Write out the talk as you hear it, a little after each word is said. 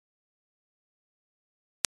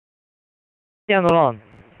يا نوران،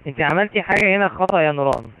 انت عملتي حاجة هنا خطأ يا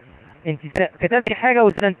نوران. انت كتبتي حاجة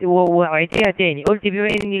وعيدتيها تاني، قلتي بما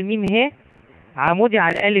ان الميم ه عمودي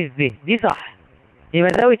على الالف ب، دي صح، يبقى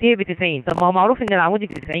زاوية ه ب90. طب ما هو معروف ان العمودي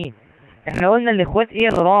ب90. احنا قلنا الاخوات ايه يا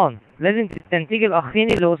نوران؟ لازم تستنتجي الاخين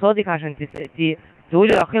اللي قصادك عشان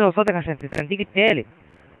تقولي الاخين اللي قصادك عشان تستنتجي التالت.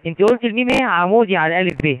 انت قلت الميم ه عمودي على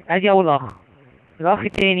الالف ب، ادي اول اخ. الاخ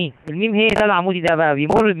التاني الميم ه ده العمودي ده بقى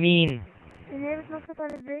بيمر بمين؟ اللي هي بتنصف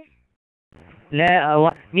على ب. لا،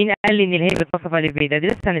 هو مين قال لي ان الهي بتوصف الف ب؟ ده دي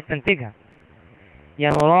لسه هنستنتجها يا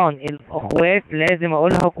نوران. الاخوات لازم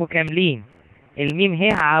اقولها لكم كاملين. الميم ه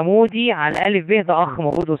عمودي على الالف ب، ده اخ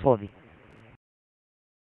موجود قصادي.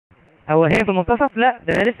 هو هي في المنتصف؟ لا،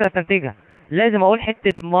 ده انا لسه هستنتجها. لازم اقول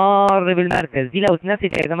حته مر بالمركز، دي لو اتنست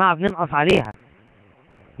يا جماعه بننقص عليها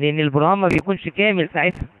لان البرهان ما بيكونش كامل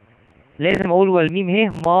ساعتها. لازم اقول والميم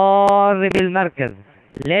ه مر بالمركز،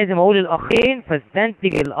 لازم اقول الاخين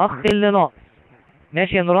فاستنتج الاخ اللي ناقص.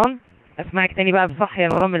 ماشي يا نوران؟ اسمعك تاني بقى بصح يا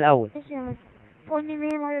نوران من الاول. ماشي يا مس. قول ميم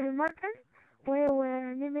ه مر بالمركز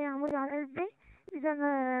وميم ه عمودي على الالف ب، اذا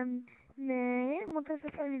ه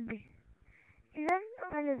منتصف الف ب، اذا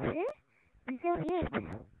الف ه بيساوي ه ب.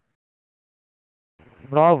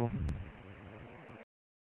 برافو.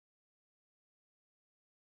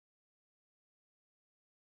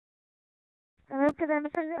 تمام كده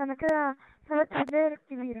مثلا انا كده ثبت في الدايرة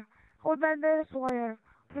الكبيرة. خد بقى الدايرة الصغيرة.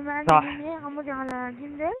 بما ان صح. ميم ه عمودي على ج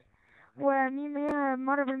د وميم ه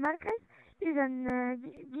مر بالمركز، اذا ج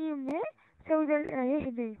ه تساوي ه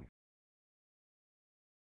د.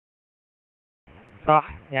 صح،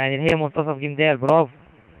 يعني هي منتصف ج د. برافو.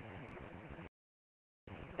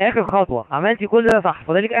 اخر خطوه عملتي كل ده صح،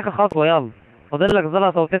 فاضلك اخر خطوه، يلا فاضلك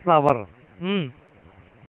زلطه وتطلع بره.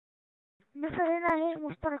 مثلا هنا ه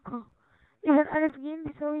مشتركة، اذا الف ج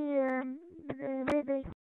بيساوي ب د.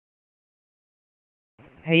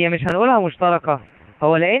 هي مش هنقولها مشتركه،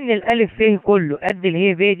 هو لان الالف ف كله قد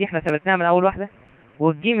اله ب، دي احنا ثبتناها من اول واحده،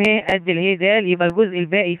 والجيم ه قد اله د، يبقى الجزء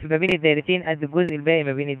الباقي ما بين الدايرتين قد الجزء الباقي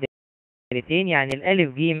ما بين الدايرتين، يعني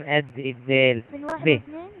الالف ج قد الدال من واحد ب.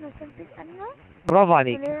 واثنين نستنتج ان برافو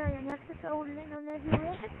عليك. يعني هكتب اول اللي احنا قلنا دي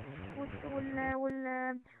واحد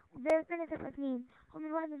والدايرة التانية تبقى اتنين،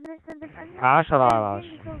 ومن واحد واثنين نستنتج ان 10/10.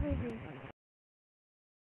 بيساوي ب.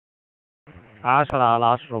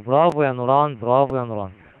 10/10. برافو يا نوران، برافو يا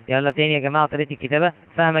نوران. يلا تاني يا جماعة طريقة الكتابة،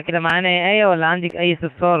 فاهمة كده معانا يا آية ولا عندك أي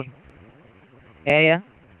استفسار؟ آية؟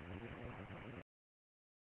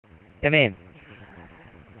 تمام.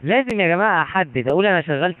 لازم يا جماعة أحدد، أقول أنا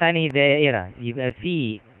شغال في أنهي دائرة، يبقى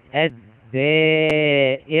في الدائرة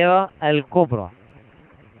الكبرى.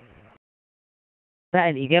 بقى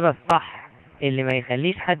الإجابة الصح اللي ما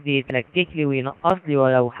يخليش حد يتلكك لي وينقص لي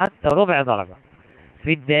ولو حتى ربع درجة.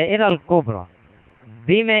 في الدائرة الكبرى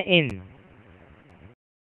بما إن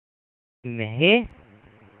ه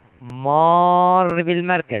مار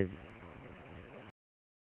بالمركز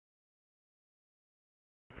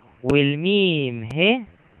والميم ه،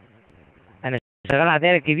 انا شغال على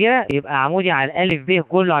دايره كبيره، يبقى عمودي على الالف ب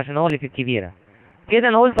كله عشان هو اللي في الكبيره. كده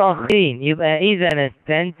انا قلت اخين، يبقى اذا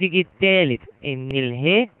نستنتج التالت ان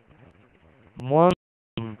اله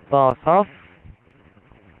منتصف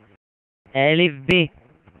الف ب،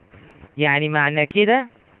 يعني معنى كده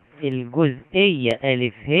الجزئيه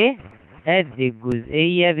الف ه قد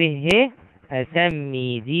الجزئيه ب ه،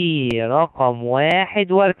 اسمي دي رقم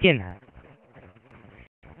 1 واركنها.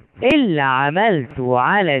 اللي عملته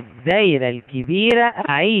على الدايرة الكبيرة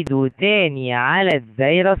أعيده تاني على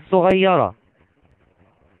الدايرة الصغيرة،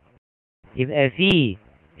 يبقى في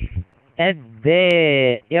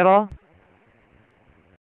الدائرة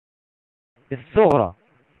الصغرى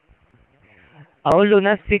أقول له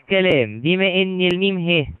نفس الكلام. بما إن الميم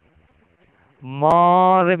ه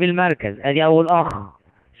مار بالمركز، أدي أول أخ،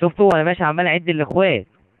 شفتوا وأنا ماشي عمال أعد الإخوات،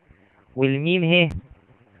 والميم ه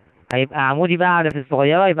هيبقى عمودي بقى على في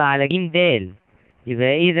الصغيرة، يبقى على ج د،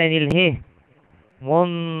 يبقى إذا اله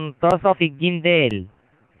منتصف الجيم د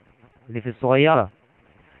اللي في الصغيرة،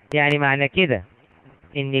 يعني معنى كده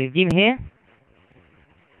إن الجيم ه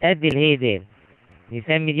قد اله د،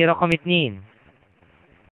 نسمي دي رقم 2.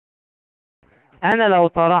 أنا لو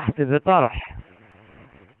طرحت بطرح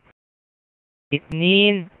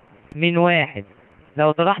 2 من 1،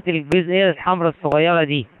 لو طرحت الجزئية الحمراء الصغيرة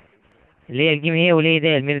دي اللي هي الجيم ه والهي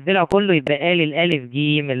د من الضلع كله، يبقى لي الألف ج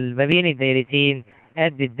ما بين الدايرتين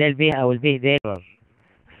قد الدال ب أو الب د.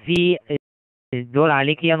 في الدور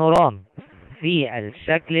عليك يا نوران في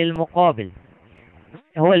الشكل المقابل،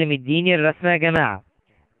 هو اللي مديني الرسمة يا جماعة،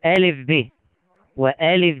 ألف ب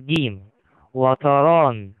وألف ج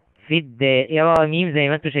وتران في الدائرة ميم زي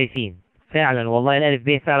ما انتوا شايفين. فعلا والله الألف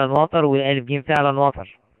ب فعلا وتر والألف ج فعلا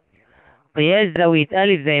وتر. قياس زاوية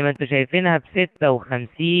ألف زي ما انتوا شايفينها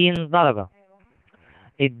ب56 درجة.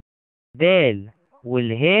 الدال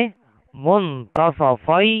والهاء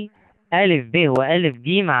منتصفي ألف ب وألف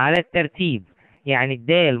ج على الترتيب، يعني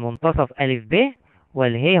الدال منتصف ألف ب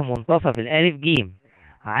والهاء منتصف الألف ج.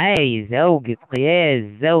 عايز أوجد قياس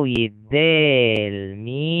زاوية دال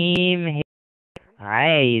ميم ه،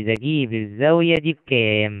 عايز أجيب الزاوية دي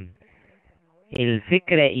بكام؟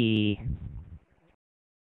 الفكرة إيه؟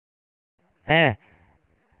 ها،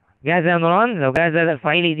 جاهزة يا نوران؟ لو جاهزة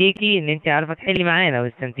ارفعي لي ايديكي ان انت عارفة تحلي معانا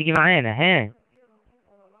واستنتجي معانا. ها،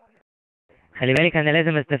 خلي بالك انا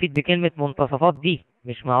لازم استفيد بكلمة منتصفات دي،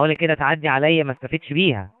 مش معقولة كده تعدي عليا ما استفيدش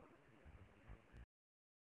بيها.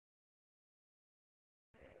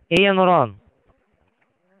 ايه يا نوران؟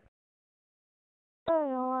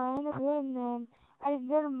 هو هنا كمان ألف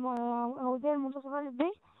د أو د منتصف ألف ب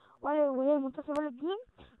وهي منتصف ألف ج،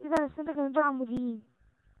 إذا السنتك كانوا دول عموديين،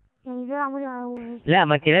 يعني دول عمودي على لا،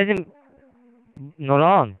 ما انت لازم.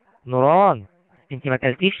 نوران انت ما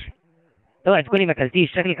اكلتيش، اوعي تكوني ما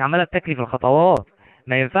اكلتيش، شكلك عمالة بتاكلي في الخطوات.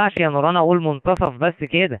 ما ينفعش يا نوران اقول منتصف بس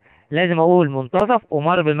كده، لازم اقول منتصف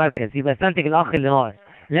ومر بالمركز، يبقى استنتج الاخ اللي ناقص.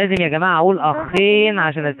 لازم يا جماعة اقول اخين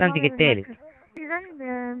عشان استنتج التالت. إذا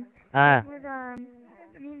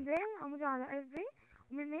ميم د عمودي على ألف ب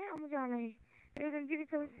وميم ه عمودي على ه، إذا دي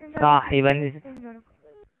بتساوي 60 درجة. صح،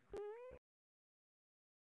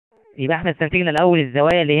 يبقى احنا استنتجنا الاول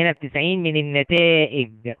الزوايا اللي هنا ب90 من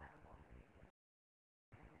النتائج،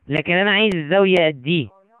 لكن انا عايز الزاوية دي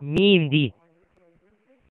ميم دي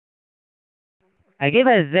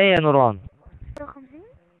اجيبها ازاي يا نوران؟ 56.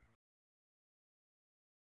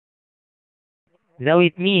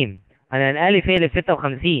 زاوية ميم، انا الالف هي اللي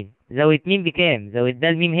ب56، زاوية ميم بكام؟ زاوية د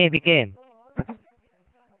ميم هي بكام؟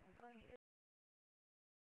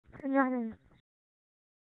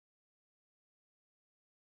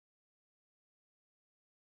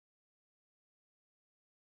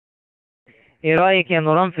 ايه رأيك يا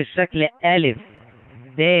نوران في الشكل ألف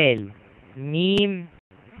د ميم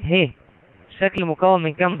ه؟ شكل مكون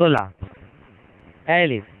من كام ضلع؟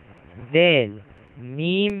 ألف د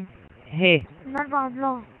ميم ه، من 4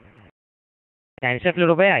 أضلاع، يعني شكل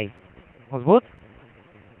رباعي، مظبوط؟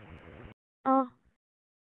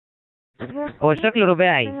 هو الشكل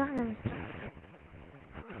رباعي.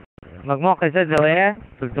 مجموع قياسات زوايا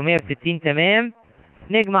 360 تمام.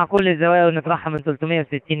 نجمع كل الزوايا ونطرحها من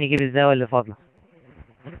 360 نجيب الزاوية اللي فاضلة.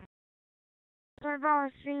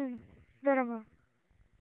 24 درجة.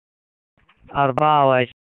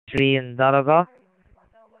 24 درجة.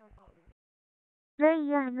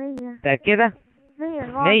 100 متأكدة؟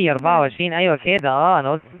 124 أيوة كده.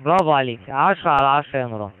 أنا قلت برافو عليك. 10 على 10 يا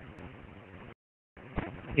نوران.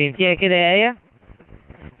 فهمتيها كده يا آية؟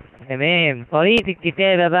 تمام. طريقة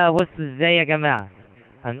الكتابة بقى بصوا ازاي يا جماعة.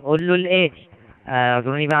 هنقول له الآتي،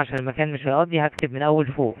 اعذروني بقى عشان المكان مش هيقضي، هكتب من أول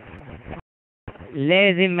فوق.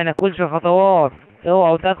 لازم ما ناكلش خطوات،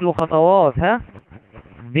 اوعوا تاكلوا خطوات. ها،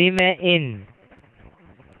 بما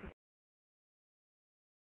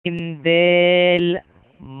ان دال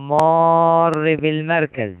مار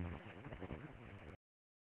بالمركز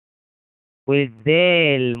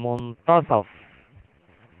والدال منتصف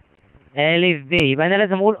ألف ب، يبقى أنا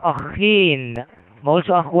لازم أقول أخين، ما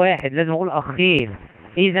أقولش أخ واحد، لازم أقول أخين.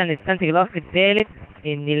 إذا نستنتج الأخ الثالث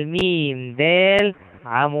إن الميم دال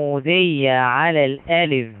عمودية على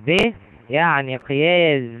الألف ب، يعني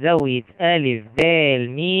قياس زاوية ألف دال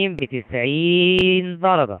ميم ب90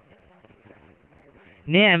 درجة.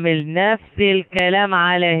 نعمل نفس الكلام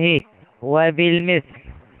على ه، وبالمثل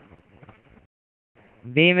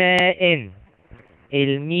بما إن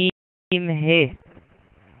الميم ه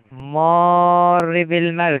مار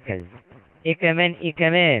بالمركز، ايه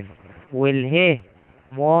كمان والهاء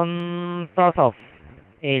منتصف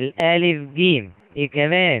الالف جيم، ايه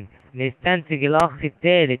كمان نستنتج الاخ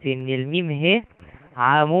الثالث ان الميم ه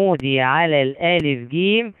عمودي على الالف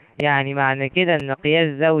جيم، يعني معنى كده ان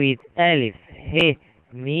قياس زاوية الف ه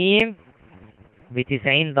ميم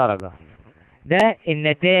ب90 درجة. ده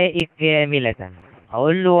النتائج كاملة.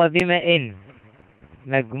 اقول له وبما ان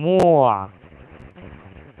مجموع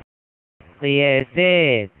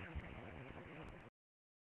قياسات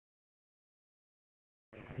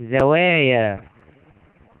زوايا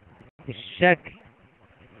الشكل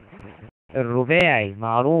الرباعي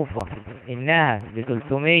معروفة انها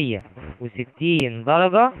ب360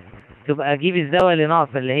 درجة، تبقى اجيب الزاوية اللي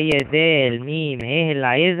ناقصة اللي هي د م ه اللي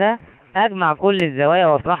عايزها، اجمع كل الزوايا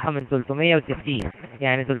واطرحها من 360،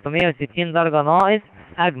 يعني 360 درجة ناقص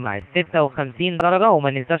اجمع 56 درجة،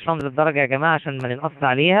 وما ننساش رمز الدرجة يا جماعة عشان ما ننقص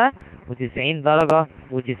عليها، و90 درجة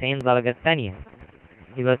و90 درجة الثانية،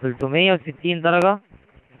 يبقى 360 درجة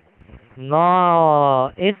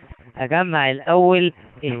ناقص اجمع الاول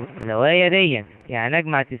الزوايا دي، يعني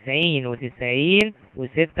اجمع 90 و90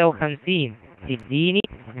 و56 تديني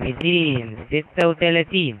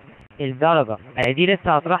 236 الدرجة. دي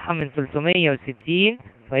لسه هطرحها من 360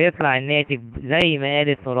 فيطلع الناتج زي ما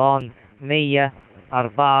قالت نوران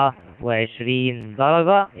 124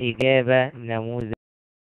 درجة. إجابة نموذج.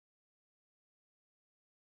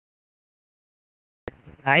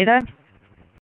 أعيدها.